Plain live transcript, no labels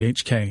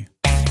HK.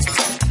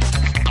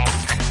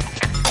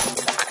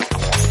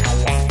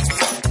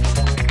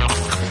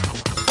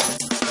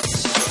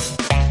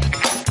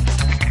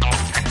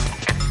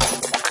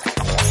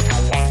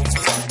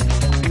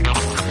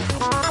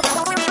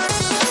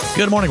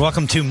 Good morning.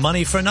 Welcome to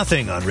Money for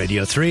Nothing on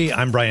Radio 3.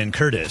 I'm Brian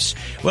Curtis.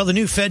 Well, the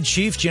new Fed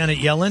chief, Janet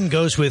Yellen,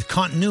 goes with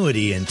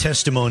continuity in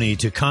testimony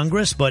to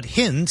Congress, but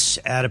hints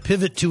at a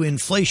pivot to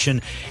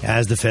inflation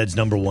as the Fed's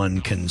number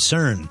one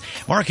concern.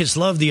 Markets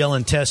love the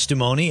Yellen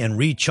testimony and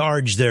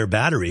recharge their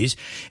batteries,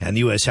 and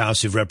the U.S.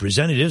 House of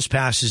Representatives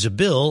passes a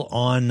bill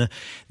on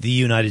the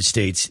United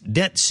States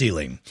debt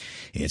ceiling.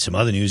 In some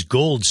other news,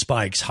 gold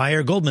spikes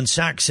higher. Goldman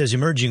Sachs says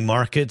emerging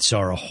markets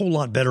are a whole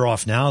lot better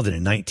off now than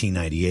in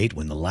 1998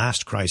 when the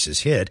last crisis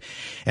hit.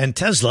 And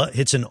Tesla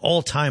hits an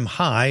all-time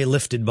high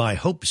lifted by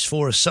hopes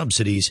for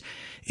subsidies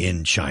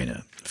in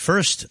China.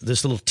 First,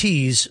 this little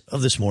tease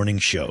of this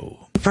morning's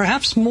show.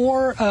 Perhaps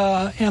more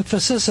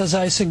emphasis, as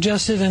I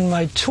suggested in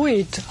my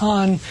tweet,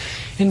 on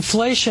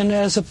inflation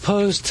as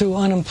opposed to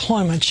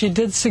unemployment. She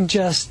did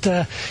suggest,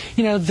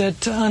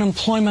 that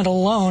unemployment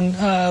alone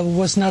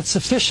was not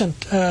sufficient,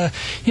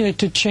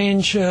 to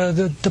change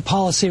the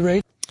policy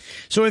rate.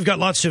 So we've got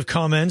lots of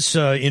comments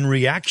in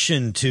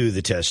reaction to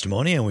the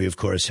testimony, and we, of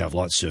course, have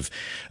lots of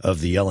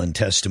the Yellen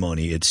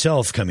testimony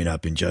itself coming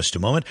up in just a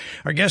moment.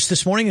 Our guests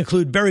this morning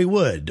include Barry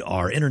Wood,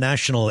 our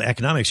international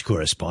economics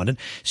correspondent,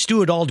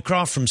 Stuart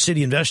Aldcroft from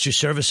City Investor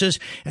Services,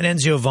 and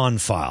Enzio Von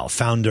Pfeil,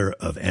 founder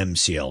of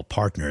MCL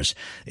Partners,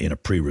 in a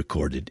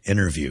pre-recorded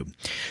interview.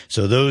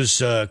 So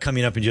those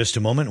coming up in just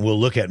a moment. We'll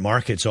look at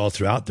markets all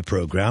throughout the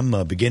program,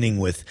 beginning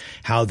with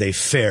how they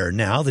fare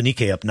now. The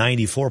Nikkei up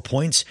 94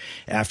 points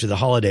after the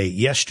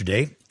holiday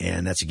yesterday,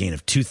 and that's a gain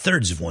of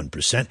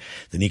 0.2%.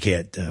 The Nikkei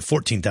at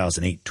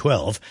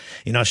 14,812.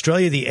 In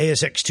Australia, the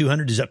ASX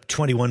 200 is up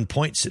 21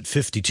 points at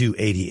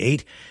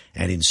 52.88.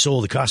 And in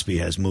Seoul, the Kospi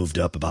has moved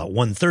up about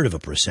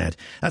 0.33%.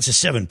 That's a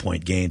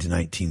 7-point gain to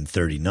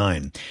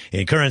 1939.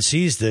 In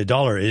currencies, the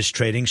dollar is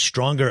trading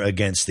stronger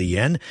against the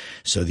yen.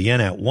 So the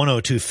yen at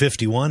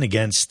 102.51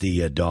 against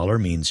the dollar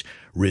means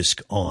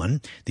risk on.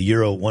 The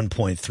euro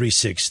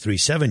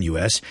 1.3637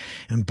 US.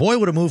 And boy,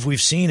 what a move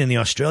we've seen in the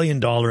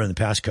Australian dollar in the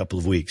past couple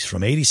of weeks,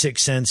 from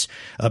 86 cents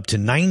up to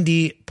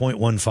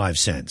 90.15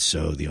 cents.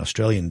 So the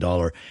Australian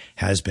dollar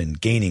has been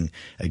gaining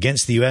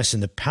against the US,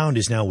 and the pound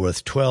is now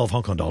worth 12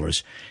 Hong Kong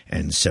dollars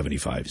and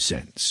 75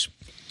 cents.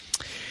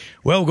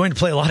 Well, we're going to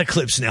play a lot of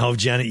clips now of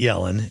Janet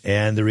Yellen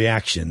and the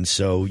reaction.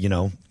 So,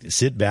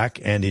 sit back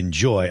and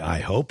enjoy, I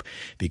hope,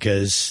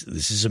 because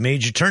this is a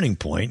major turning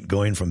point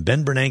going from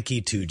Ben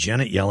Bernanke to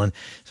Janet Yellen.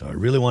 So I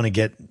really want to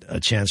get a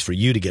chance for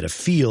you to get a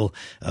feel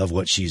of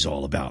what she's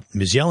all about.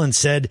 Ms. Yellen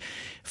said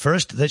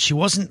first that she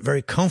wasn't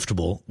very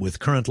comfortable with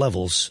current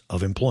levels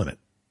of employment.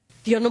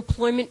 The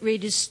unemployment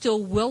rate is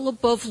still well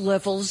above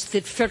levels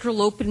that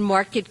Federal Open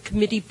Market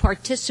Committee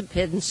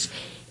participants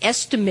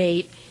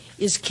estimate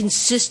is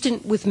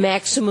consistent with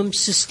maximum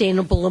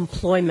sustainable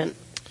employment.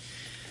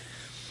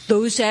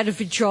 Those out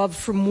of a job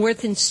for more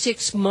than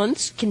 6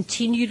 months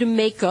continue to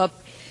make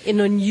up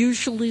an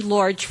unusually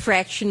large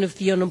fraction of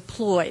the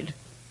unemployed.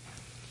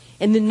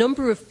 And the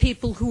number of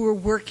people who are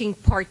working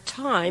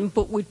part-time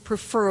but would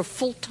prefer a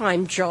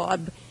full-time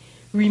job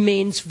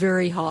remains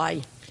very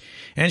high.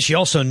 And she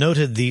also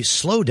noted the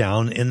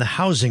slowdown in the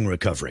housing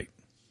recovery.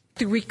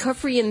 The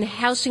recovery in the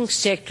housing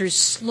sector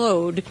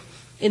slowed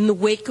in the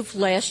wake of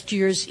last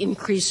year's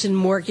increase in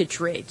mortgage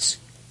rates.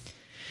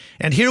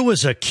 And here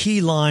was a key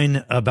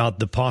line about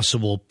the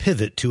possible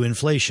pivot to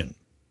inflation.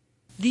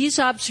 These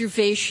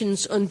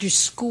observations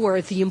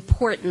underscore the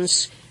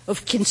importance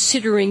of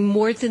considering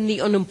more than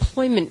the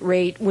unemployment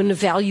rate when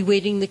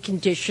evaluating the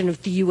condition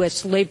of the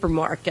U.S. labor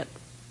market.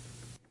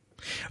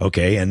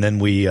 Okay, and then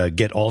we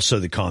get also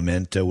the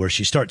comment where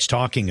she starts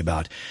talking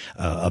about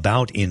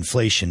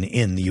inflation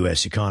in the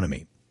U.S.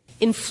 economy.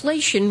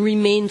 Inflation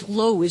remained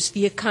low as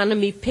the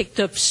economy picked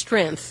up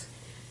strength,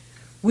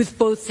 with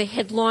both the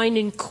headline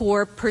and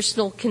core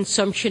personal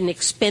consumption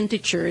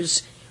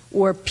expenditures,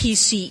 or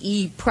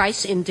PCE,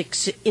 price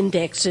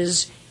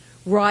indexes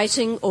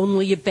rising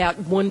only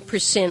about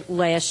 1%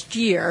 last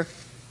year,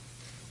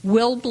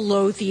 well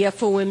below the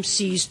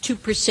FOMC's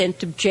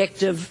 2%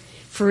 objective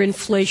for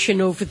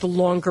inflation over the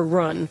longer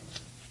run.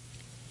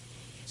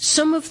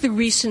 Some of the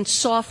recent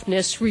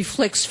softness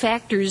reflects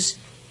factors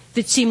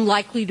that seem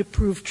likely to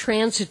prove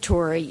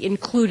transitory,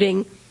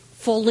 including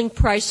falling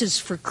prices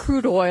for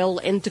crude oil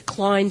and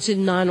declines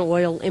in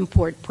non-oil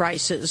import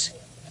prices.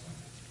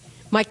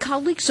 My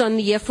colleagues on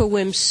the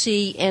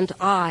FOMC and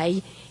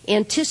I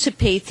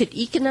anticipate that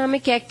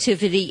economic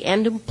activity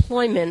and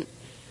employment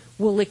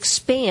will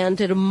expand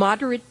at a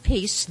moderate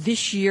pace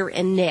this year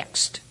and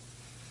next.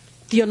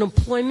 The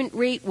unemployment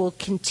rate will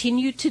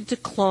continue to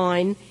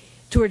decline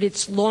toward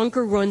its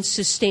longer-run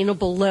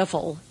sustainable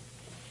level,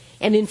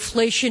 and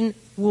inflation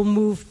will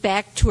move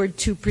back toward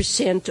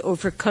 2%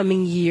 over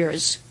coming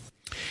years.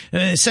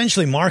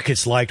 Essentially,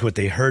 markets liked what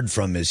they heard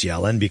from Ms.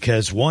 Yellen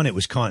because, one, it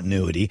was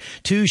continuity.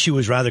 Two, she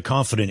was rather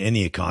confident in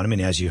the economy.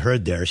 And as you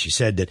heard there, she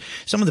said that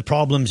some of the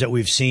problems that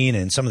we've seen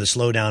and some of the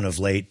slowdown of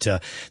late,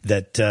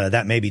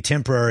 that may be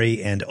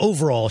temporary. And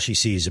overall, she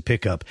sees a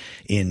pickup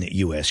in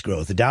U.S.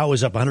 growth. The Dow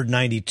was up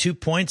 192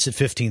 points at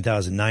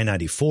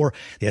 15,994.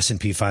 The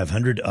S&P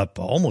 500 up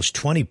almost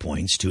 20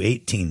 points to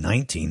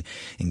 1819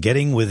 and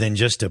getting within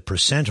just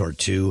 1% or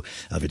 2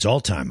 of its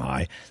all-time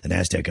high. The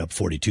Nasdaq up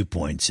 42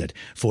 points at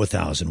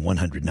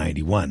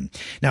 4,191.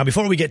 Now,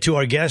 before we get to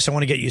our guests, I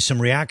want to get you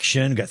some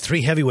reaction. We've got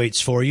 3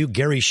 heavyweights for you,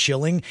 Gary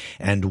Shilling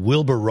and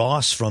Wilbur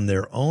Ross from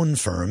their own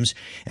firms,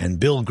 and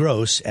Bill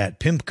Gross at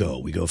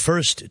PIMCO. We go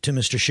first to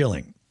Mr.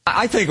 Shilling.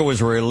 I think it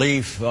was a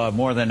relief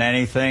more than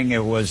anything.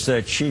 It was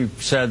that she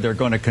said they're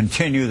going to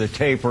continue the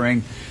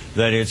tapering,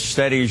 that it's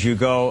steady as you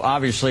go.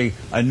 Obviously,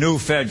 a new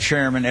Fed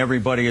chairman,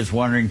 everybody is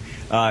wondering,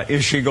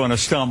 is she going to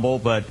stumble,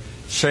 but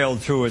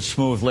sailed through it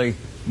smoothly.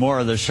 More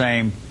of the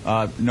same,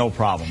 no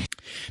problem.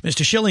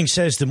 Mr. Shilling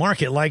says the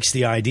market likes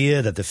the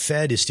idea that the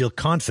Fed is still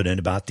confident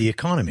about the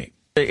economy.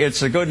 It's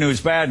the good news,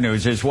 bad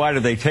news is why do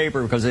they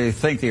taper? Because they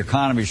think the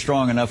economy is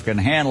strong enough, can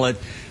handle it.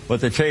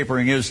 But the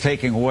tapering is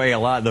taking away a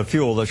lot of the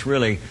fuel that's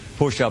really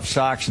pushed up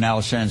stocks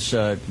now since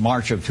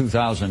March of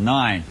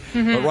 2009.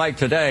 But right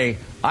today,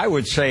 I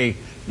would say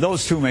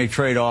those two may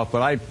trade off,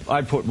 but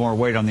I'd put more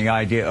weight on the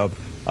idea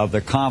of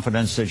the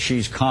confidence that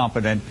she's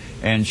competent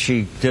and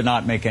she did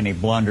not make any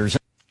blunders.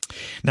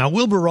 Now,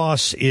 Wilbur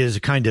Ross is a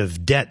kind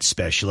of debt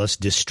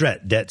specialist,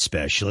 distressed debt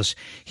specialist.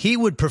 He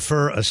would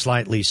prefer a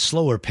slightly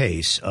slower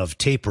pace of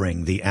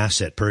tapering the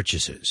asset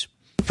purchases.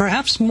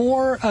 Perhaps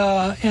more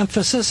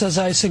emphasis, as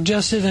I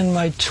suggested in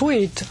my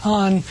tweet,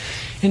 on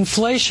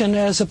inflation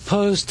as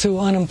opposed to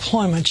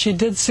unemployment. She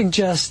did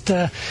suggest,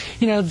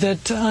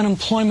 that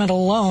unemployment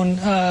alone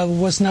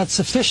was not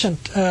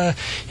sufficient,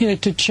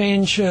 to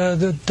change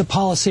the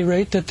policy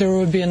rate, that there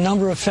would be a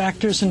number of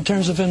factors in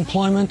terms of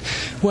employment,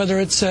 whether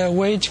it's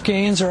wage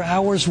gains or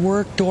hours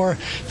worked or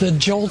the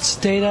JOLTS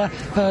data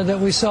that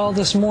we saw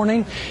this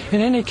morning. In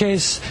any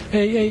case,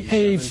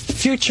 a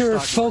future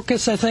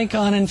focus, I think,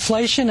 on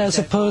inflation as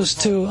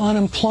opposed to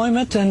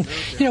unemployment, and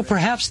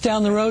perhaps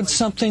down the road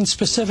something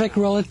specific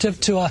relative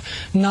to a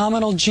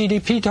nominal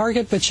GDP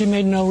target, but she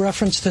made no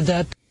reference to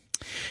that.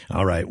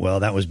 All right. Well,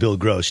 that was Bill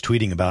Gross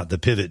tweeting about the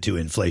pivot to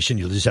inflation.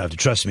 You'll just have to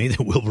trust me that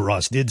Wilbur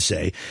Ross did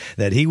say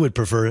that he would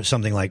prefer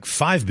something like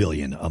 $5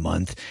 billion a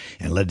month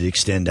and let it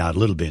extend out a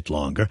little bit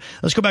longer.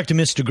 Let's go back to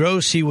Mr.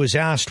 Gross. He was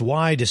asked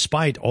why,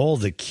 despite all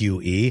the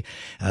QE,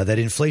 that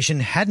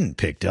inflation hadn't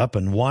picked up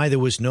and why there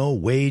was no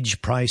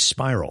wage price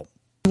spiral.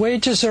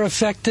 Wages are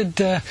affected,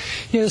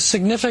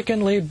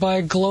 significantly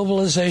by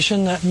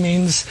globalization. That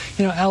means,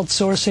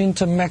 outsourcing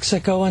to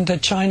Mexico and to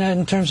China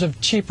in terms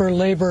of cheaper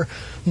labor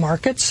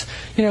markets.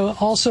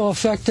 Also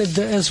affected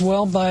as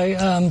well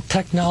by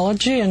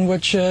technology, in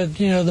which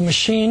the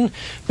machine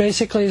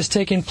basically is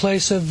taking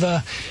place of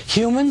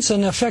humans,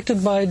 and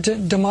affected by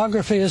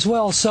demography as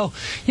well. So,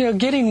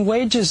 getting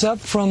wages up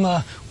from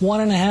a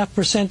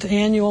 1.5%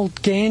 annual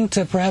gain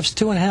to perhaps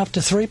 2.5% to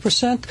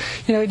 3%,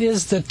 it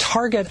is the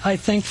target, I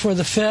think, for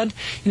the Fed.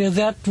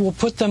 That will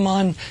put them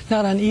on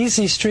not on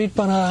easy street,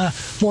 but on a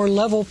more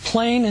level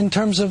plane in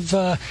terms of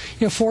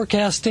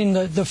forecasting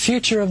the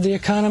future of the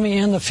economy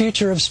and the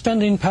future of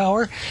spending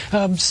power.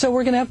 So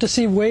we're going to have to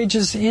see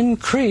wages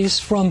increase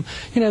from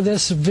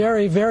this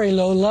very, very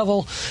low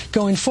level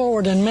going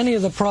forward. And many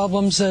of the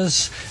problems,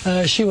 as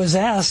she was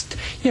asked,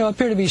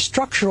 appear to be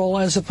structural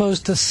as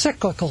opposed to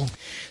cyclical.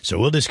 So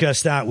we'll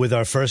discuss that with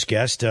our first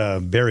guest,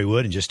 Barry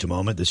Wood, in just a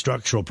moment, the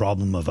structural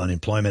problem of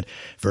unemployment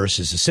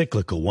versus the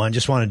cyclical one.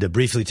 Just wanted to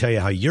briefly tell you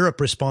how Europe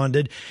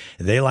responded.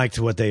 They liked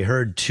what they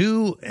heard,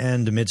 too,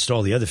 and amidst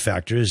all the other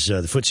factors,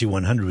 the FTSE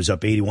 100 was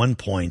up 81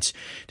 points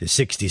to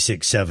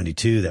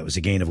 66.72. That was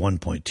a gain of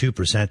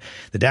 1.2%.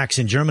 The DAX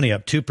in Germany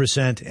up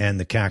 2%, and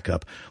the CAC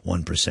up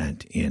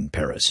 1% in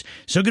Paris.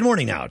 So good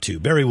morning now to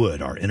Barry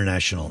Wood, our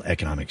international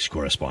economics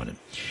correspondent.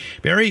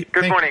 Barry.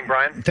 Good morning,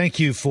 Brian. Thank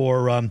you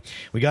for,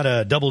 we got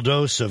a double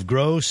dose of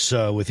Gross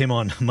with him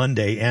on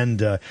Monday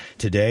and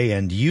today,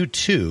 and you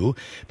too.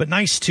 But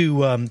nice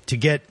to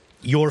get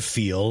your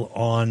feel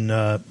on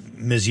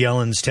Ms.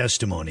 Yellen's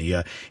testimony.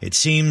 It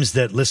seems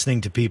that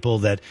listening to people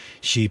that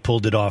she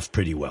pulled it off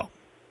pretty well.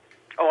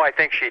 Oh, I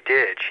think she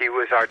did. She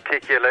was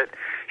articulate.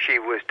 She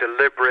was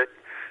deliberate.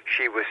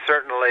 She was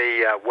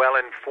certainly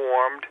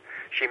well-informed.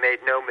 She made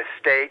no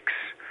mistakes.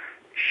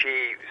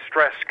 She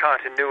stressed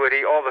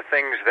continuity, all the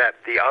things that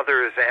the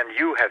others and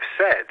you have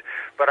said.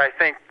 But I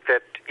think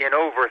that in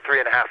over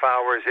 3.5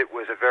 hours, it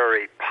was a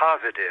very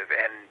positive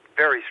and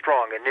very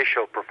strong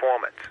initial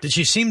performance. Did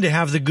she seem to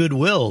have the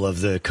goodwill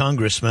of the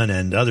congressmen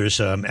and others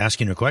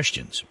asking her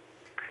questions?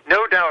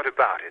 No doubt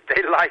about it.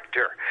 They liked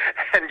her.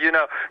 And,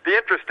 the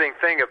interesting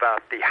thing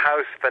about the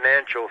House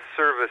Financial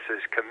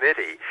Services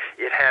Committee,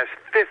 it has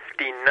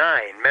 59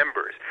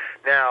 members.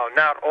 Now,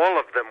 not all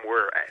of them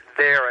were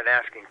there and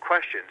asking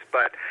questions,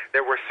 but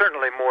there were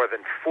certainly more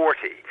than 40.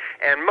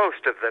 And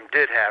most of them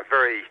did have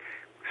very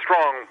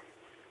strong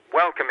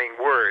welcoming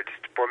words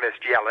for Ms.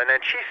 Yellen,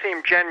 and she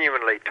seemed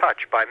genuinely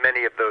touched by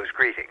many of those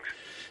greetings.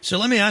 So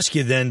let me ask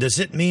you then, does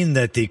it mean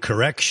that the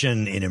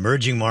correction in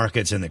emerging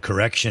markets and the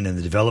correction in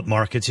the developed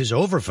markets is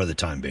over for the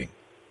time being?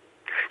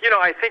 You know,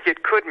 I think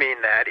it could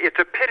mean that. It's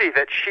a pity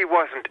that she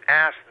wasn't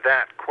asked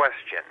that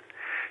question.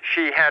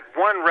 She had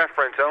one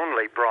reference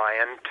only,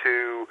 Brian,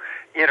 to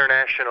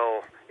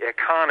international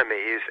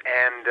economies,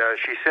 and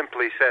she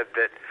simply said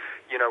that,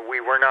 you know,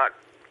 we were not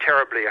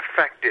terribly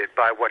affected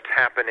by what's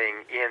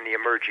happening in the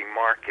emerging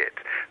market.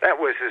 That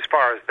was as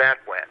far as that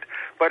went.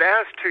 But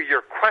as to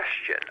your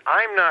question,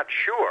 I'm not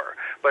sure,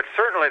 but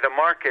certainly the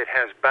market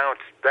has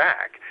bounced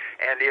back.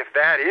 And if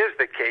that is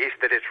the case,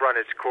 that it's run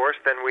its course,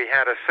 then we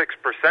had a 6%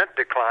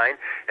 decline,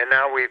 and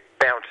now we've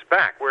bounced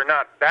back. We're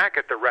not back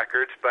at the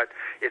records, but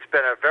it's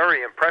been a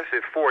very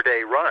impressive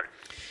 4-day run.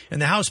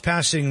 And the House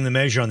passing the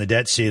measure on the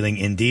debt ceiling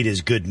indeed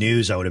is good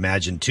news, I would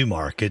imagine, to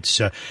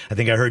markets. I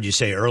think I heard you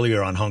say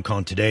earlier on Hong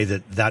Kong Today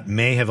that that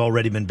may have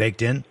already been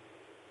baked in.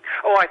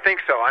 Oh, I think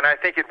so, and I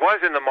think it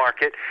was in the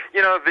market.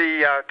 You know,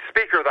 the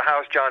Speaker of the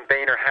House, John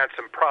Boehner, had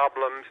some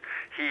problems.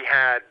 He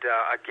had,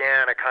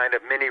 again, a kind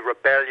of mini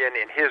rebellion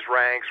in his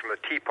ranks from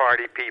the Tea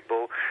Party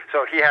people.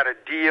 So he had a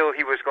deal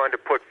he was going to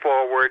put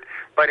forward,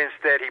 but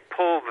instead he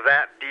pulled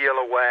that deal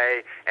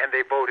away, and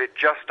they voted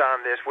just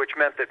on this, which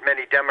meant that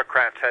many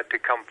Democrats had to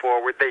come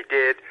forward. They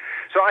did.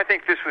 So I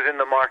think this was in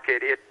the market.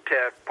 It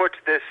puts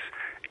this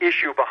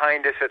issue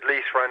behind us at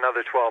least for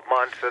another 12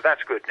 months, so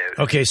that's good news.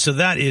 Okay, so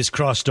that is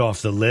crossed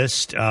off the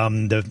list.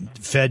 The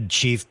Fed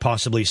chief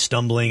possibly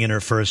stumbling in her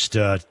first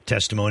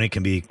testimony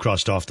can be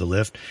crossed off the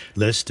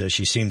list.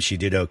 She seems she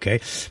did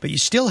okay. But you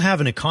still have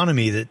an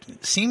economy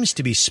that seems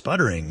to be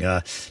sputtering.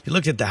 You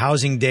looked at the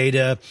housing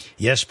data.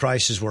 Yes,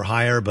 prices were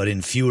higher, but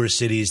in fewer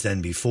cities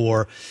than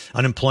before.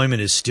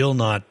 Unemployment is still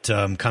not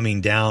coming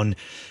down.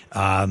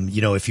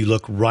 You know, if you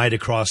look right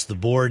across the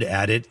board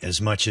at it, as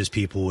much as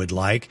people would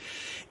like.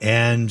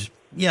 And,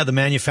 yeah, the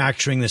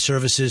manufacturing, the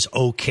services,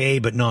 okay,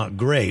 but not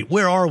great.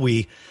 Where are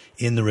we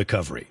in the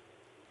recovery?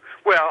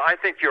 Well, I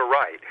think you're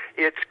right.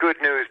 It's good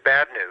news,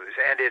 bad news,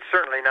 and it's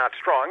certainly not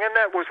strong. And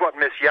that was what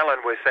Ms.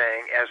 Yellen was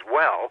saying as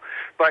well.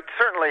 But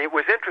certainly it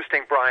was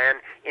interesting, Brian,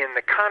 in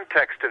the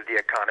context of the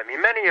economy.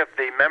 Many of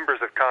the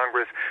members of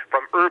Congress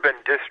from urban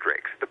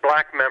districts, the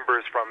black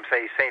members from,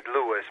 say, St.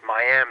 Louis,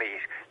 Miami,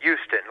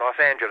 Houston, Los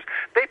Angeles,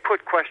 they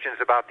put questions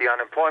about the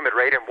unemployment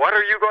rate and what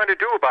are you going to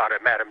do about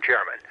it, Madam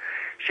Chairman?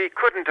 She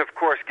couldn't, of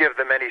course, give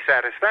them any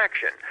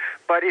satisfaction.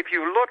 But if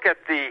you look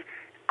at the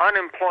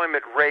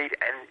unemployment rate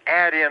and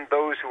add in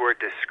those who are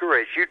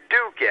discouraged, you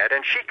do get,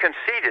 and she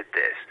conceded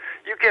this,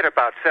 you get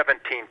about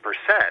 17%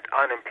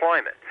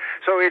 unemployment.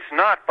 So it's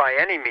not by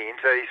any means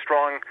a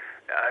strong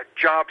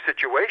job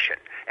situation.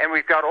 And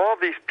we've got all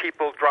these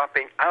people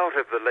dropping out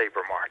of the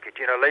labor market.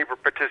 You know, labor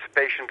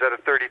participation's at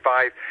a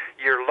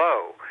 35-year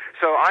low.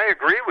 So I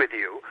agree with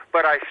you,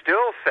 but I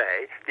still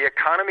say the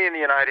economy in the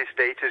United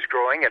States is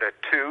growing at a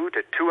 2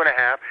 to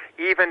 2.5,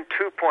 even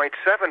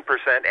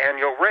 2.7%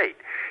 annual rate,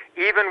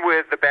 even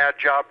with the bad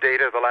job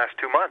data of the last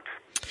 2 months.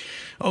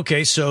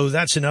 Okay, so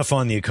that's enough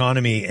on the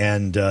economy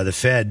and the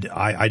Fed.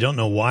 I don't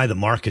know why the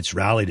markets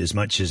rallied as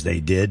much as they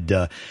did.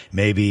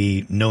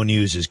 Maybe no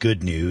news is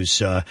good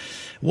news.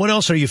 What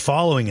else are you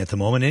following at the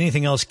moment?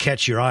 Anything else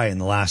catch your eye in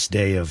the last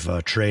day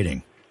of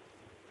trading?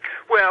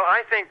 Well,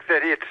 I think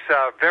that it's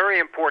very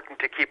important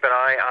to keep an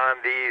eye on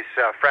these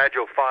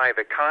Fragile Five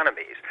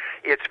economies.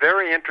 It's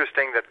very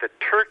interesting that the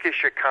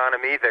Turkish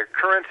economy, their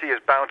currency has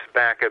bounced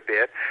back a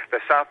bit. The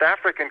South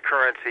African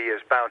currency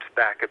has bounced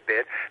back a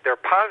bit. There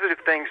are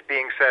positive things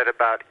being said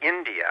about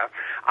India.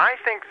 I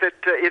think that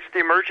it's the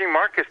emerging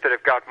markets that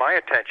have got my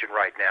attention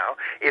right now.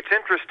 It's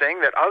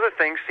interesting that other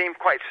things seem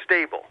quite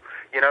stable.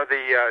 You know,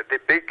 the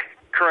big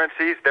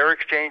currencies, their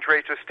exchange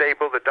rates are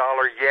stable, the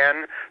dollar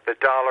yen, the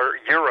dollar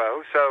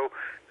euro. So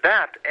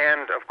that,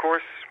 and of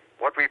course,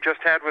 what we've just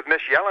had with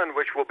Ms. Yellen,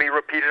 which will be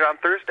repeated on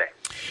Thursday.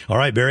 All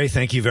right, Barry,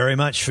 thank you very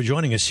much for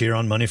joining us here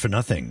on Money for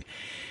Nothing.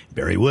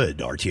 Barry Wood,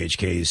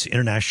 RTHK's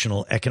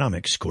international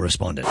economics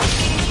correspondent.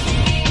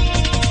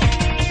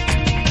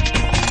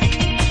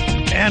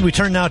 And we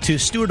turn now to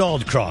Stuart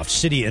Aldcroft,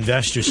 City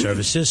Investor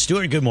Services.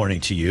 Stuart, good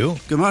morning to you.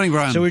 Good morning,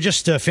 Brian. So we're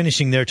just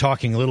finishing there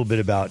talking a little bit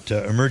about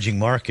emerging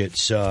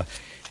markets.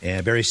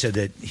 And Barry said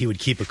that he would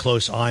keep a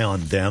close eye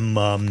on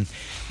them.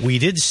 We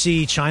did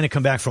see China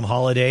come back from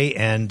holiday,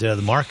 and the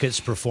markets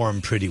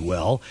performed pretty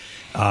well.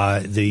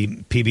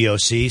 The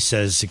PBOC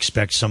says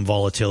expect some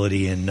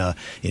volatility in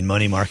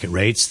money market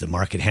rates. The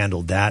market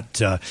handled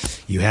that.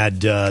 You had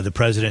the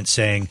president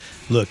saying,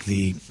 look,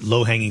 the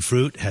low-hanging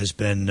fruit has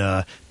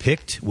been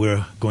picked.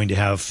 We're going to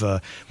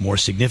have more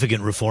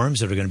significant reforms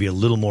that are going to be a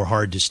little more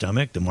hard to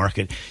stomach. The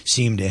market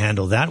seemed to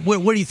handle that. Where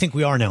do you think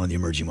we are now in the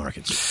emerging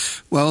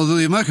markets? Well,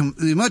 the emerging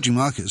emerging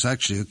markets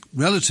actually are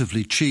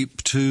relatively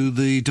cheap to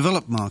the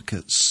developed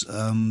markets.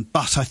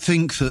 But I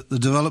think that the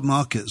developed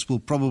markets will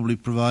probably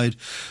provide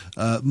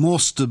more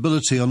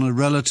stability on a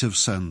relative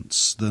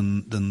sense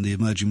than the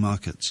emerging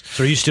markets.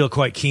 So are you still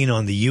quite keen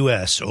on the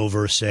U.S.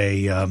 over,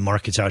 say,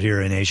 markets out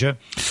here in Asia?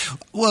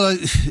 Well,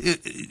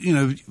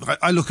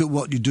 I look at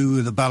what you do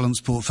with a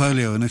balanced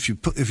portfolio, and if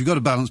you've got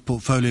a balanced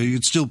portfolio,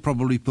 you'd still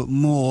probably put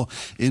more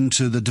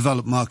into the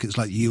developed markets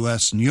like the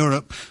US and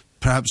Europe,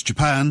 perhaps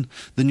Japan,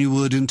 than you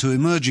would into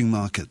emerging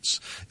markets.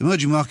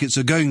 Emerging markets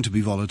are going to be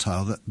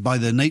volatile. By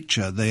their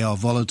nature, they are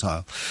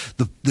volatile.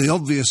 The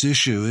obvious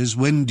issue is,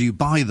 when do you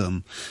buy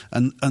them?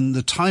 And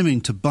the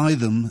timing to buy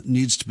them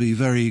needs to be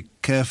very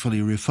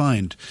carefully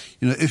refined.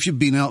 If you've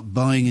been out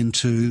buying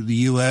into the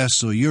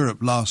US or Europe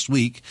last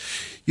week,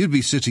 you'd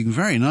be sitting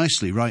very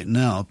nicely right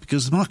now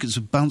because the markets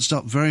have bounced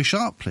up very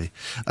sharply.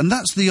 And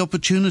that's the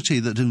opportunity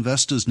that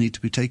investors need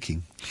to be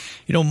taking.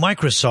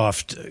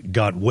 Microsoft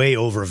got way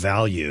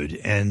overvalued,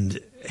 and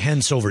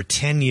hence over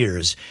 10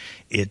 years,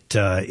 I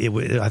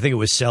think it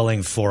was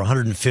selling for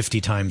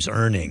 150 times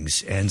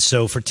earnings. And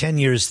so for 10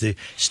 years, the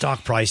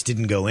stock price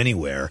didn't go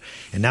anywhere.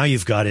 And now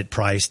you've got it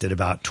priced at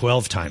about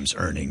 12 times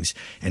earnings.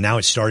 And now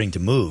it's starting to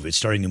move. It's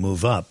starting to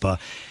move up.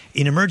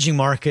 In emerging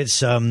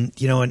markets, and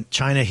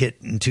China hit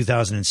in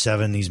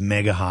 2007 these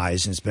mega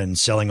highs, and it's been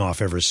selling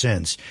off ever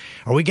since.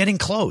 Are we getting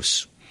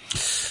close?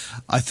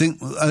 I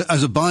think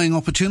as a buying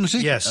opportunity,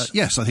 yes,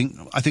 I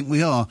think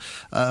we are.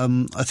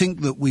 I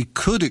think that we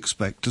could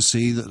expect to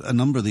see that a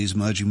number of these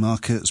emerging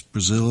markets,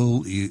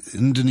 Brazil,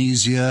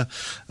 Indonesia,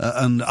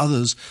 and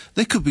others,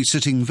 they could be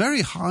sitting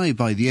very high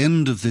by the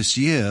end of this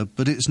year,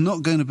 but it's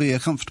not going to be a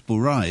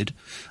comfortable ride.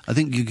 I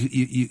think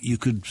you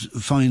could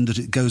find that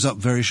it goes up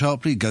very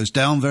sharply, goes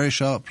down very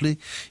sharply.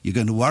 You're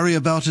going to worry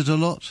about it a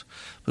lot.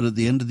 But at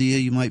the end of the year,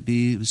 you might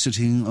be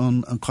sitting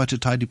on quite a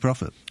tidy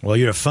profit. Well,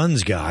 you're a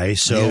funds guy,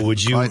 so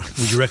would you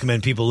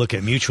recommend people look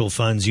at mutual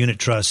funds, unit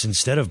trusts,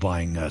 instead of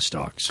buying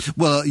stocks?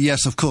 Well,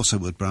 yes, of course I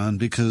would, Brian,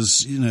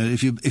 because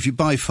if you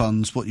buy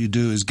funds, what you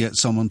do is get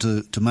someone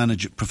to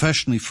manage it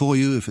professionally for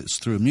you if it's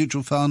through a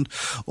mutual fund,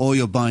 or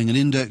you're buying an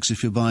index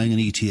if you're buying an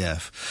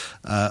ETF.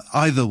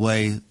 Either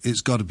way,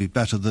 it's got to be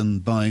better than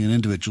buying an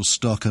individual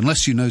stock,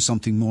 unless you know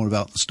something more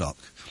about the stock.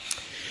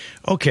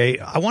 Okay,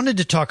 I wanted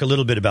to talk a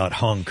little bit about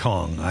Hong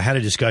Kong. I had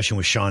a discussion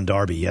with Sean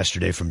Darby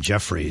yesterday from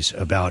Jefferies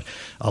about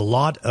a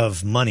lot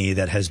of money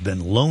that has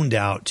been loaned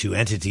out to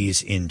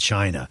entities in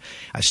China.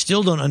 I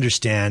still don't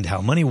understand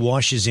how money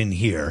washes in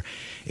here.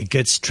 It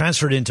gets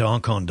transferred into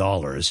Hong Kong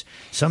dollars.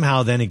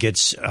 Somehow then it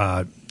gets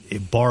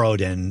borrowed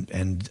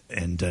and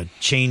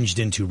changed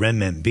into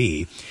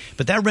renminbi.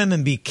 But that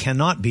renminbi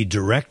cannot be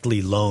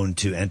directly loaned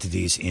to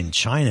entities in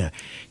China,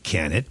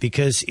 can it?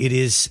 Because it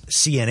is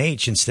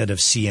CNH instead of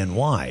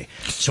CNY.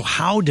 So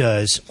how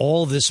does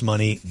all this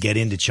money get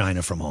into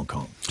China from Hong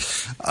Kong?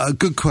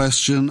 Good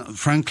question.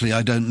 Frankly,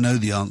 I don't know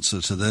the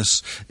answer to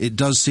this. It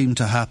does seem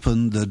to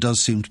happen. There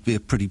does seem to be a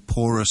pretty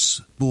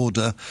porous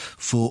border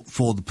for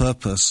the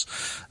purpose.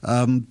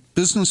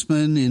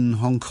 Businessmen in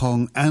Hong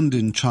Kong and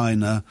in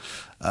China,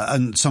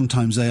 and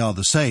sometimes they are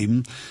the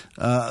same,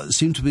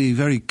 seem to be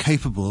very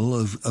capable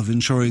of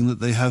ensuring that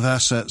they have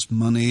assets,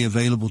 money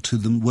available to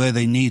them where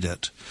they need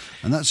it.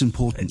 And that's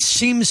important. It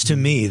seems to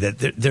me that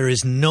there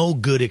is no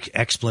good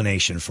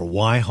explanation for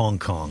why Hong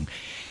Kong,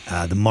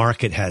 the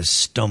market has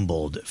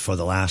stumbled for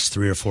the last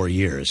 3 or 4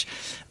 years,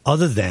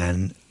 other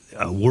than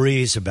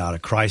worries about a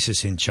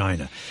crisis in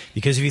China.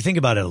 Because if you think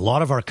about it, a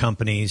lot of our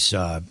companies,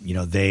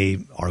 they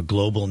are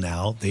global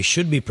now. They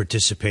should be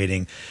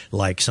participating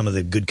like some of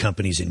the good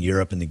companies in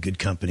Europe and the good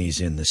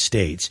companies in the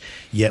States.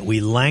 Yet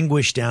we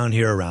languish down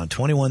here around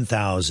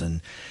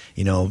 21,000,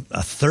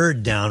 a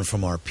third down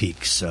from our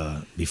peaks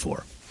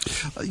before.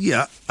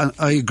 Yeah,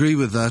 I agree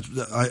with that.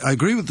 I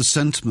agree with the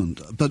sentiment,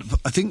 but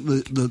I think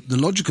the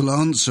logical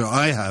answer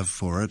I have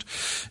for it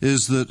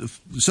is that,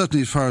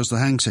 certainly as far as the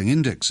Hang Seng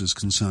Index is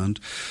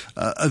concerned,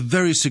 a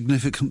very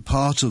significant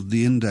part of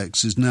the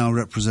index is now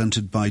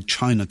represented by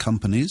China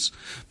companies,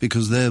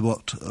 because they're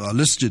what are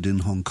listed in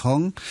Hong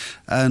Kong,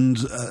 and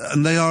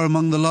they are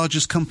among the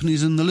largest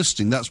companies in the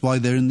listing. That's why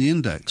they're in the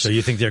index. So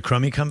you think they're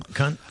crummy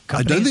companies?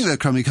 I don't think they're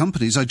crummy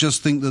companies. I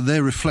just think that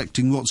they're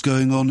reflecting what's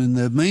going on in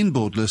their main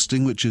board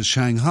listing, which is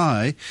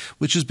Shanghai,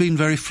 which has been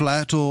very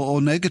flat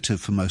or negative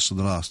for most of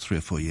the last 3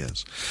 or 4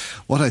 years.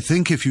 What I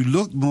think, if you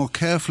look more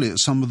carefully at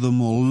some of the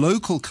more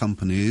local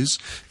companies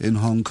in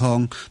Hong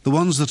Kong, the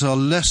ones that are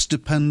less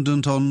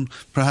dependent on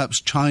perhaps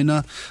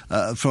China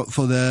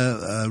for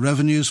their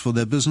revenues, for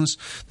their business,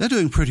 they're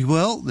doing pretty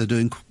well. They're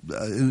doing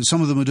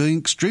some of them are doing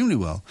extremely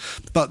well.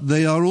 But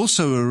they are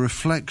also a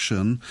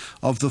reflection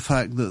of the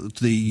fact that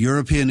the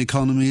European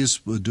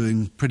economies were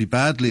doing pretty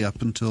badly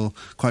up until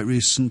quite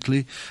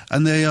recently,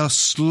 and they are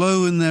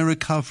slow in their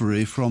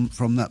recovery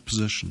from that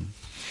position.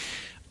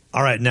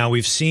 All right. Now,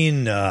 we've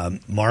seen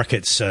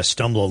markets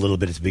stumble a little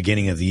bit at the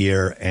beginning of the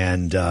year,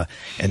 and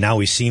now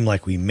we seem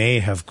like we may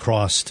have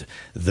crossed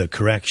the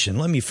correction.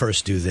 Let me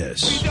first do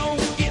this. We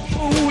don't get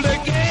fooled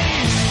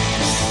again.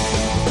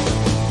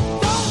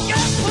 Don't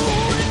get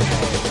fooled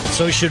again.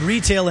 So should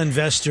retail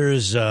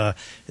investors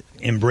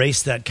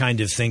embrace that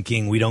kind of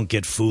thinking, we don't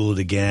get fooled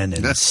again,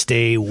 and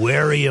stay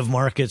wary of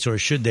markets, or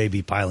should they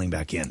be piling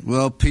back in?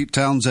 Well, Pete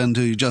Townsend,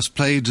 who you just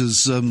played,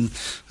 has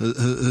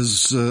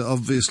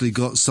obviously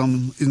got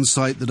some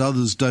insight that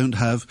others don't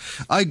have.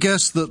 I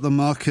guess that the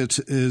market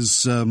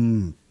is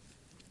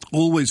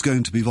always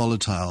going to be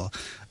volatile.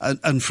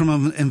 And from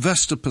an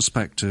investor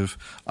perspective,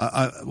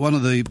 one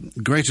of the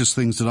greatest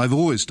things that I've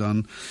always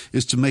done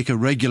is to make a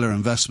regular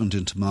investment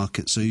into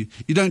markets. So you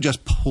don't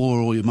just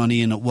pour all your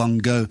money in at one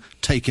go,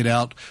 take it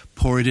out,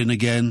 pour it in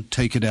again,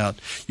 take it out.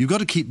 You've got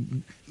to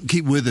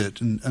keep with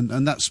it,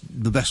 and that's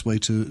the best way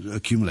to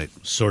accumulate.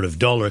 Sort of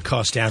dollar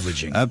cost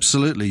averaging.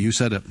 Absolutely, you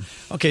said it.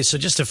 Okay, so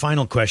just a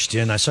final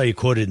question. I saw you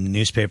quoted in the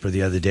newspaper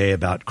the other day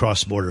about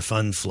cross-border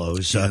fund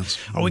flows. Yes.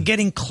 Are we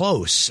getting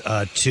close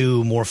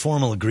to more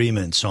formal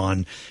agreements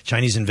on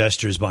Chinese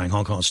investors buying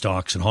Hong Kong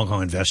stocks and Hong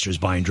Kong investors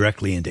buying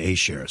directly into A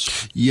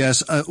shares?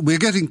 Yes, we're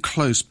getting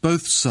close.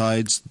 Both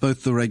sides,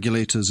 both the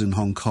regulators in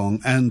Hong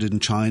Kong and in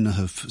China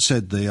have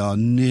said they are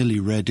nearly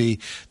ready.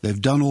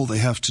 They've done all they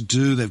have to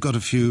do. They've got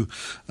a few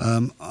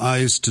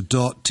I's to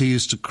dot,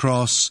 T's to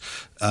cross,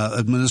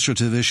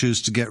 administrative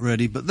issues to get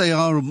ready, but they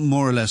are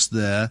more or less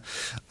there.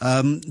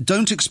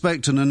 Don't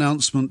expect an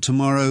announcement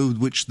tomorrow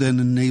which then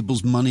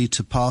enables money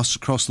to pass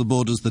across the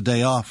borders the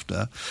day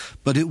after,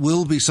 but it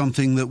will be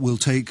something that will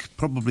take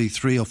probably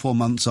 3 or 4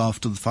 months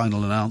after the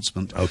final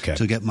announcement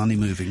to get money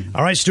moving.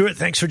 All right, Stuart,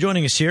 thanks for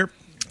joining us here.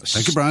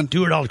 Thank you, Brian.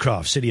 Stuart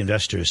Aldcroft, City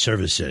Investor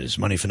Services,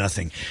 Money for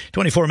Nothing.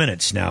 24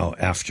 minutes now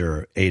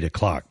after 8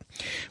 o'clock.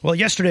 Well,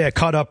 yesterday I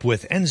caught up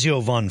with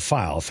Enzio von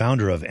Pfeil,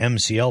 founder of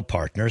MCL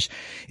Partners,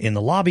 in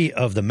the lobby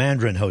of the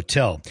Mandarin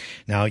Hotel.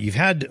 Now, you've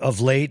had of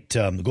late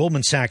the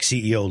Goldman Sachs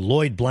CEO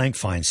Lloyd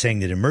Blankfein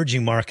saying that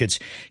emerging markets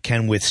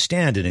can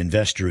withstand an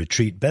investor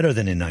retreat better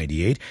than in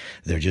 '98.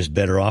 They're just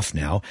better off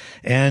now.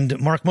 And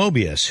Mark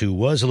Mobius, who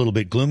was a little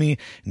bit gloomy,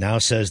 now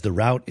says the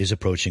rout is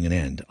approaching an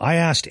end. I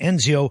asked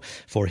Enzio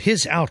for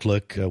his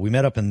outlook. We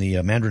met up in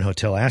the Mandarin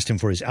Hotel. I asked him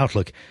for his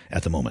outlook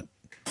at the moment.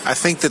 I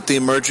think that the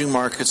emerging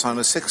markets on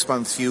a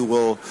 6-month view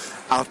will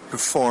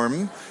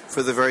outperform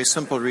for the very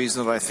simple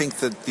reason that I think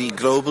that the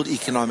global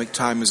economic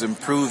time is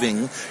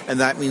improving, and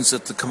that means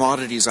that the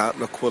commodities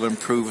outlook will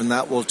improve, and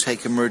that will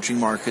take emerging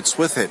markets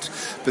with it.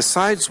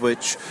 Besides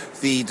which,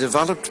 the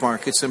developed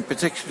markets, in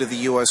particular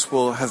the US,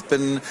 will have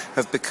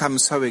become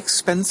so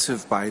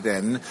expensive by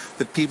then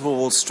that people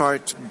will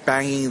start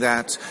banging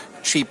that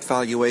cheap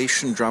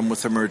valuation drum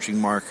with emerging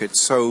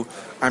markets. So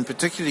I'm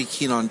particularly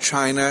keen on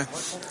China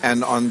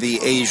and on the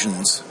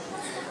Asians.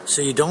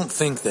 So you don't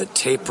think that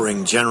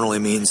tapering generally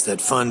means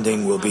that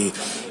funding will be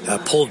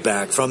pulled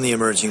back from the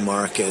emerging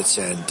markets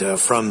and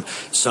from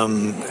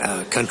some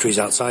countries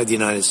outside the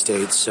United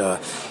States,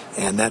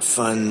 and that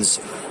funds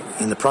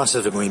in the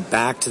process of going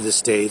back to the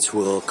States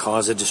will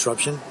cause a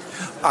disruption?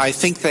 I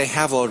think they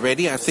have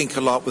already. I think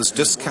a lot was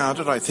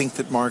discounted. I think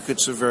that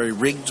markets are very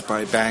rigged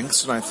by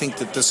banks, and I think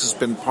that this has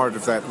been part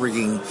of that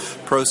rigging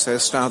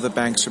process. Now the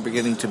banks are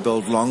beginning to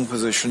build long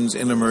positions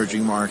in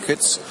emerging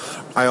markets.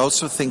 I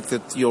also think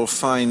that you'll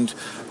find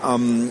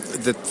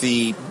that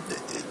the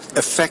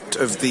effect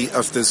of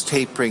this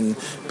tapering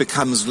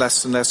becomes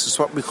less and less. It's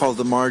what we call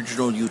the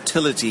marginal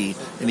utility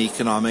in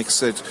economics,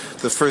 that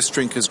the first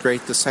drink is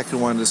great, the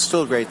second one is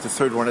still great, the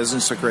third one isn't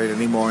so great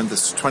anymore, and the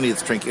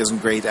 20th drink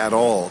isn't great at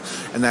all.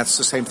 And that's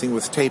the same thing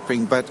with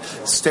tapering. But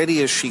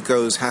steady as she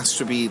goes has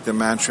to be the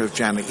mantra of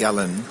Janet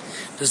Yellen.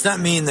 Does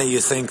that mean that you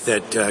think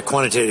that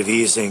quantitative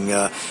easing,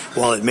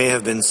 while it may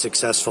have been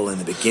successful in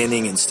the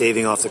beginning in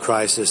staving off the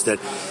crisis, that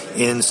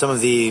in some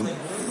of the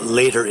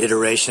later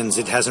iterations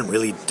it hasn't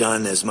really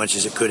done as much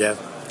as it could have?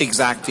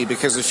 Exactly,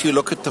 because if you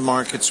look at the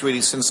markets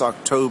really since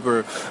October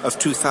of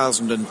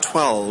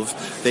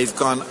 2012, they've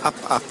gone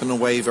up and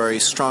away very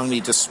strongly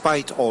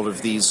despite all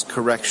of these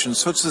corrections.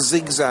 So it's a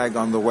zigzag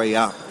on the way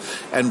up.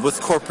 And with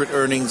corporate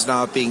earnings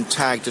now being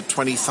tagged at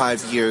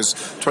 25 years,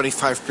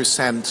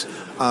 25%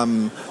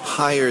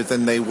 higher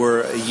than they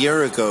were a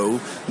year ago,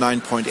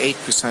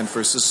 9.8%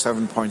 versus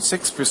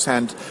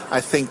 7.6%,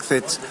 I think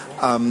that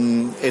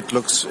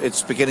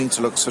it's beginning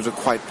to look sort of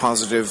quite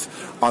positive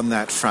on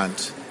that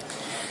front.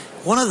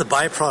 One of the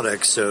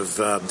byproducts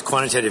of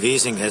quantitative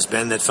easing has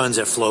been that funds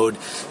have flowed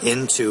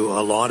into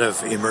a lot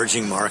of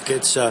emerging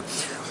markets.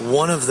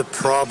 One of the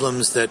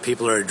problems that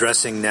people are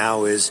addressing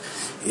now is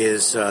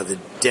the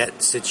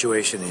debt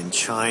situation in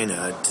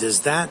China. Does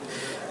that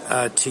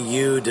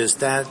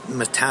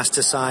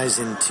metastasize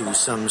into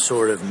some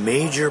sort of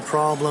major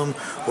problem,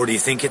 or do you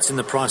think it's in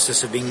the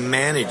process of being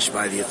managed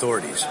by the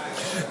authorities?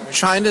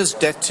 China's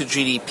debt to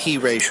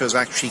GDP ratio is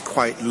actually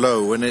quite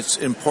low, and it's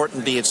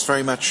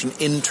very much an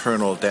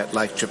internal debt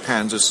like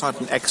Japan's. It's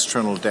not an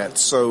external debt.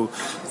 So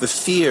the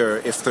fear,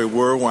 if there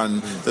were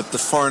one, that the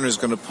foreigner is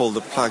going to pull the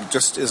plug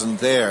just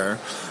isn't there.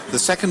 The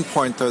second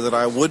point, though, that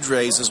I would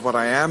raise is what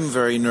I am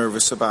very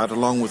nervous about,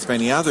 along with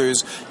many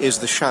others, is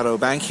the shadow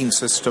banking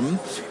system.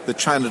 The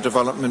China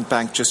Development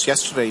Bank just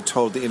yesterday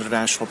told the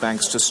international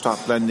banks to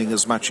stop lending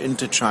as much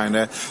into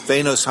China.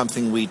 They know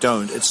something we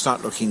don't. It's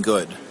not looking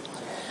good.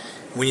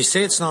 When you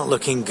say it's not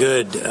looking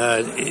good,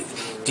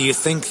 do you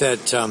think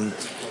that,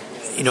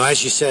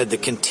 as you said, the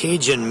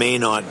contagion may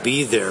not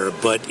be there,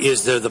 but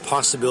is there the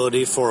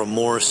possibility for a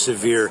more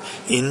severe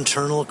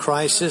internal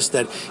crisis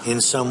that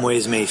in some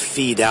ways may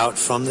feed out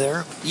from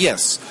there?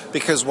 Yes,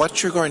 because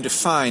what you're going to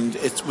find,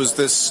 it was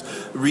this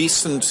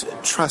recent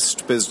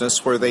trust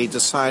business where they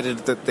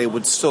decided that they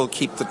would still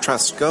keep the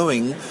trust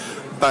going,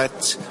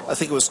 but I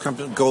think it was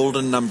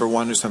Golden number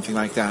 1 or something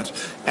like that.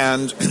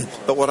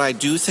 But what I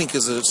do think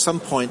is that at some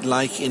point,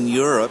 like in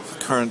Europe,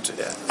 current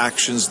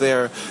actions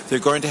there, they're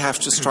going to have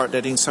to start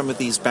letting some of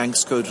these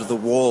banks go to the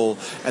wall,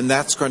 and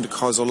that's going to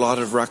cause a lot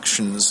of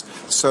ructions.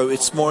 So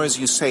it's more, as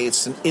you say,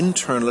 it's an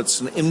internal, it's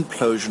an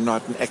implosion,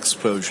 not an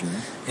explosion.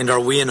 And are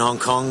we in Hong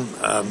Kong,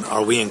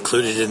 are we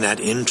included in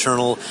that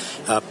internal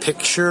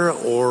picture,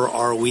 or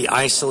are we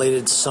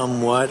isolated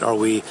somewhat? Are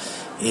we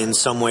in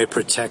some way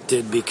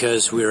protected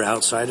because we're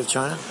outside of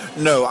China?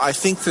 No, I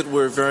think that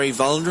we're very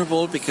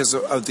vulnerable because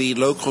of the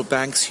local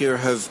banks here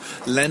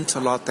have lent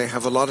a lot. They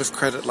have a lot of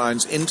credit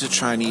lines into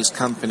Chinese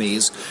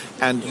companies,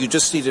 and you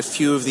just need a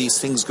few of these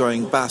things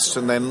going bust,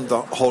 and then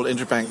the whole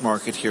interbank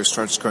market here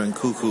starts going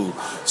cuckoo.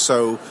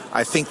 So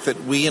I think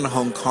that we in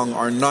Hong Kong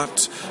are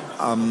not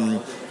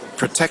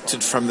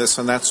protected from this,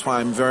 and that's why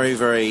I'm very,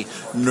 very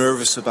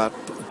nervous about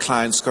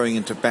clients going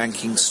into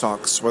banking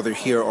stocks, whether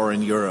here or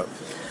in Europe.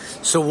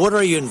 So what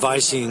are you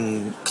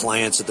advising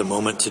clients at the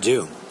moment to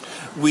do?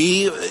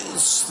 We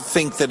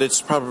think that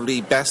it's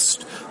probably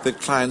best that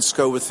clients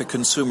go with the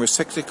consumer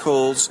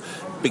cyclicals,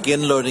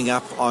 begin loading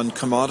up on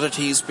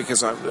commodities,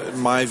 because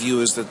my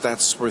view is that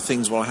that's where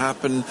things will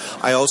happen.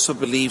 I also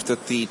believe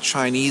that the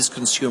Chinese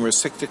consumer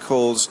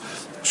cyclicals,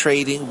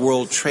 trading,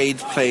 world trade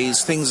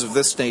plays, things of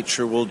this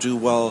nature will do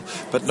well,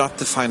 but not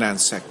the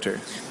finance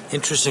sector.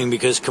 Interesting,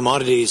 because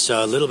commodities,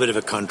 a little bit of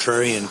a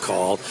contrarian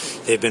call.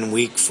 They've been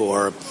weak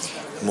for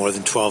more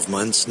than 12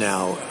 months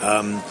now.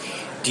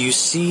 Do you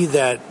see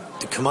that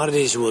the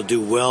commodities will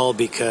do well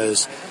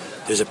because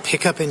there's a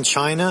pickup in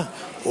China,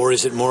 or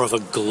is it more of a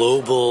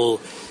global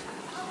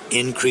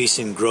increase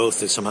in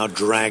growth that somehow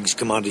drags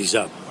commodities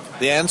up?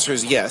 The answer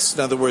is yes.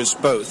 In other words,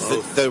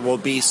 both. There will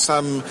be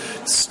some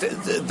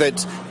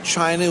that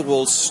China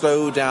will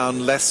slow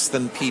down less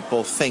than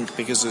people think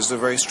because there's a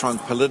very strong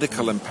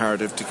political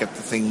imperative to get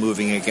the thing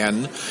moving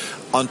again.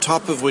 On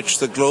top of which,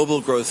 the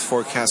global growth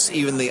forecast,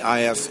 even the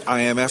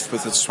IMF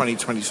with its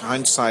 2020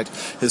 hindsight,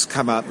 has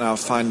come out now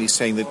finally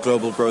saying that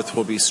global growth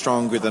will be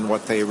stronger than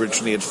what they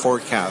originally had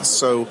forecast.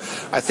 So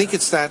I think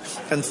it's that.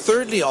 And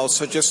thirdly,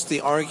 also just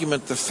the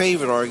argument, the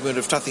favorite argument,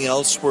 if nothing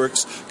else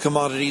works,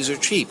 commodities are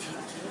cheap.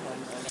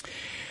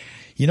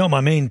 You know,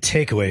 my main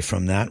takeaway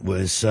from that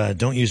was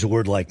don't use a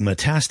word like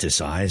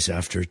metastasize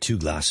after 2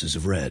 glasses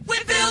of red. We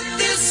built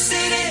this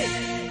city.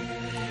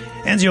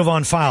 Enzio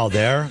Von Pfeil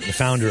there, the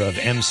founder of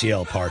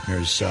MCL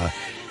Partners,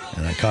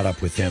 and I caught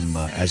up with him,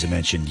 as I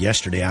mentioned,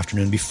 yesterday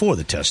afternoon before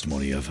the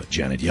testimony of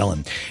Janet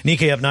Yellen.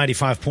 Nikkei up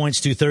 95 points,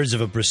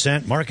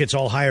 2/3%. Markets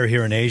all higher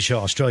here in Asia.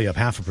 Australia up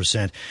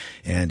 0.5%.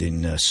 And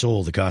in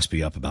Seoul, the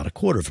Kospi up about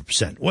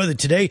 0.25%. Weather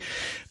today,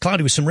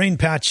 cloudy with some rain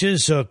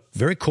patches.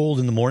 Very cold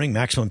in the morning.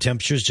 Maximum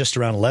temperatures just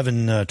around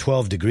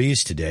 12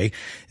 degrees today.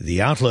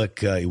 The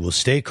outlook, it will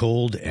stay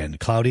cold and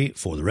cloudy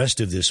for the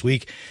rest of this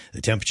week. The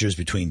temperatures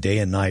between day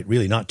and night,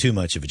 really not too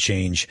much of a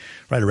change.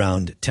 Right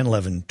around 10,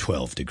 11,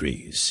 12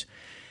 degrees.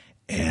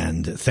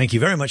 And thank you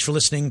very much for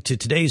listening to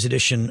today's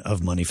edition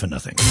of Money for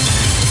Nothing.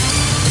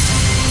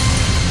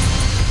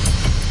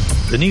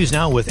 The news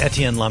now with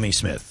Etienne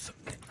Lamy-Smith.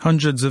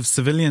 Hundreds of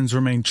civilians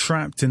remain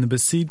trapped in the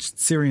besieged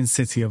Syrian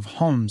city of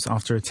Homs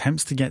after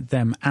attempts to get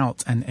them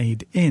out and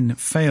aid in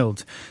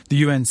failed. The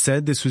UN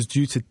said this was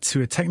due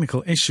to a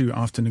technical issue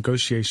after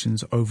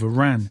negotiations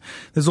overran.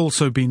 There's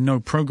also been no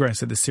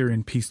progress at the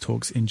Syrian peace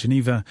talks in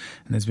Geneva,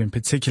 and there's been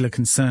particular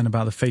concern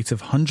about the fate of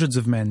hundreds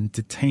of men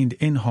detained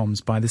in Homs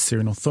by the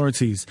Syrian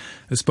authorities.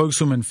 A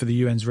spokeswoman for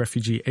the UN's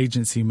refugee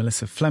agency,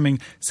 Melissa Fleming,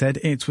 said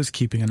it was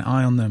keeping an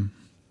eye on them.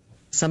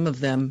 Some of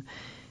them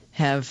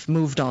have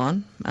moved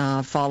on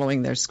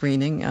following their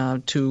screening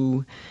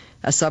to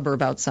a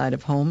suburb outside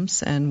of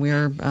Homs, and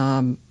we're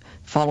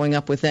following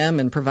up with them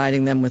and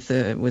providing them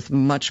with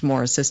much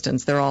more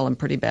assistance. They're all in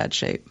pretty bad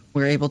shape.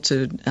 We're able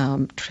to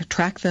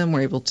track them,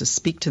 we're able to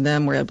speak to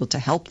them, we're able to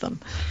help them.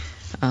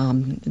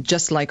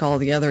 Just like all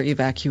the other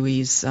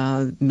evacuees,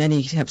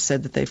 many have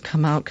said that they've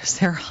come out because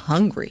they're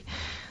hungry.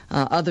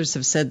 Others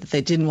have said that they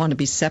didn't want to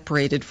be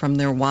separated from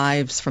their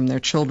wives, from their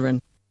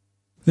children.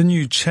 The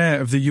new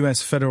chair of the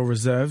U.S. Federal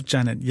Reserve,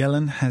 Janet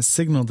Yellen, has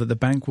signaled that the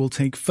bank will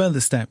take further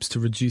steps to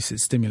reduce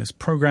its stimulus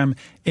program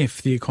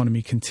if the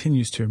economy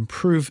continues to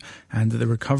improve and that the recovery